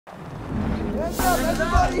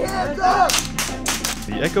Everybody hands up!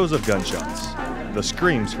 The echoes of gunshots, the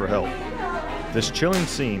screams for help. This chilling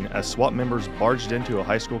scene as SWAT members barged into a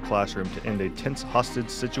high school classroom to end a tense hostage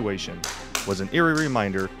situation was an eerie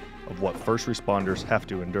reminder of what first responders have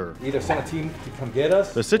to endure. Either send a team to come get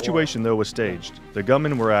us. The situation, though, was staged. The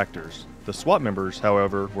gunmen were actors. The SWAT members,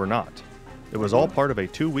 however, were not. It was all part of a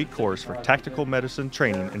 2-week course for tactical medicine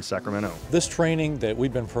training in Sacramento. This training that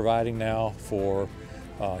we've been providing now for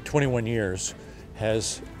 21 years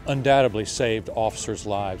has undoubtedly saved officers'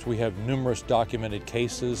 lives. We have numerous documented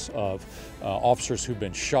cases of officers who've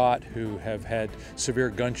been shot, who have had severe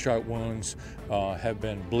gunshot wounds, have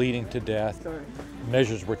been bleeding to death.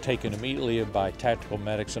 Measures were taken immediately by tactical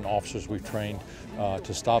medics and officers we've trained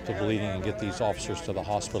to stop the bleeding and get these officers to the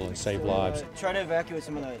hospital and save lives. Try to evacuate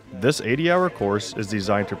some of the... This 80-hour course is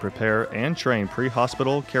designed to prepare and train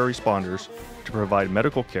pre-hospital care responders to provide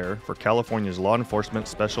medical care for California's law enforcement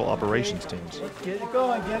special operations teams. Let's get it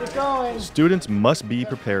going, get it going. Students must be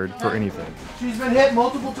prepared for anything. She's been hit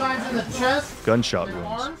multiple times in the chest. Gunshot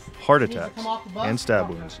wounds, heart attacks, and stab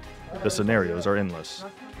wounds. The scenarios are endless.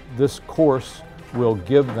 This course will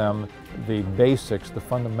give them the basics, the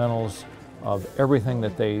fundamentals of everything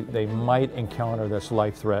that they might encounter that's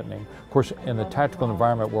life-threatening. Of course, in the tactical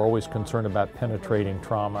environment, we're always concerned about penetrating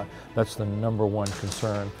trauma. That's the #1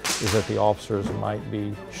 concern, is that the officers might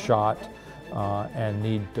be shot and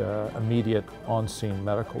need immediate on-scene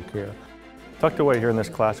medical care. Tucked away here in this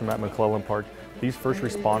classroom at McClellan Park, these first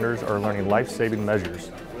responders are learning life-saving measures.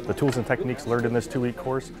 The tools and techniques learned in this 2-week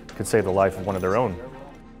course could save the life of one of their own.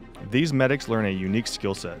 These medics learn a unique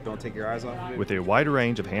skill set. Don't take your eyes off of it. With a wide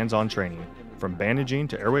range of hands-on training, from bandaging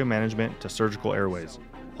to airway management to surgical airways,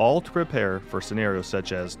 all to prepare for scenarios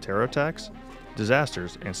such as terror attacks,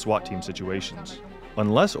 disasters, and SWAT team situations.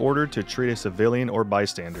 Unless ordered to treat a civilian or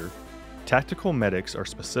bystander, tactical medics are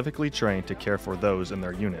specifically trained to care for those in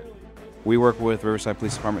their unit. We work with Riverside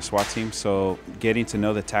Police Department SWAT team, so getting to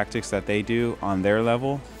know the tactics that they do on their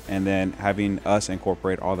level and then having us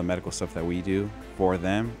incorporate all the medical stuff that we do for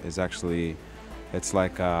them is actually, it's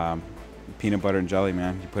like peanut butter and jelly,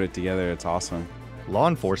 man. You put it together, it's awesome. Law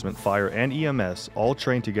enforcement, fire, and EMS all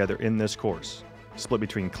train together in this course, split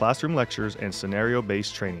between classroom lectures and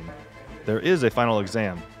scenario-based training. There is a final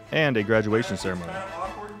exam and a graduation ceremony.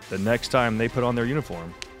 The next time they put on their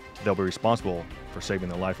uniform, they'll be responsible for saving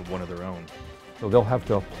the life of one of their own. So they'll have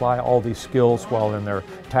to apply all these skills while in their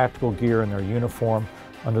tactical gear and their uniform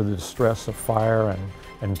under the distress of fire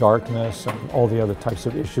and darkness and all the other types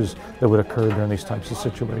of issues that would occur during these types of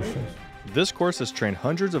situations. This course has trained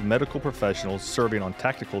hundreds of medical professionals serving on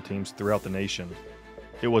tactical teams throughout the nation.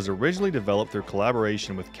 It was originally developed through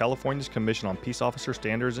collaboration with California's Commission on Peace Officer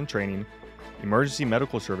Standards and Training, Emergency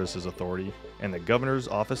Medical Services Authority, and the Governor's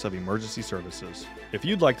Office of Emergency Services. If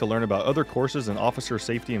you'd like to learn about other courses in officer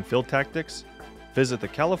safety and field tactics, visit the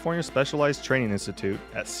California Specialized Training Institute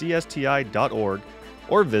at csti.org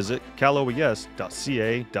or visit caloes.ca.gov.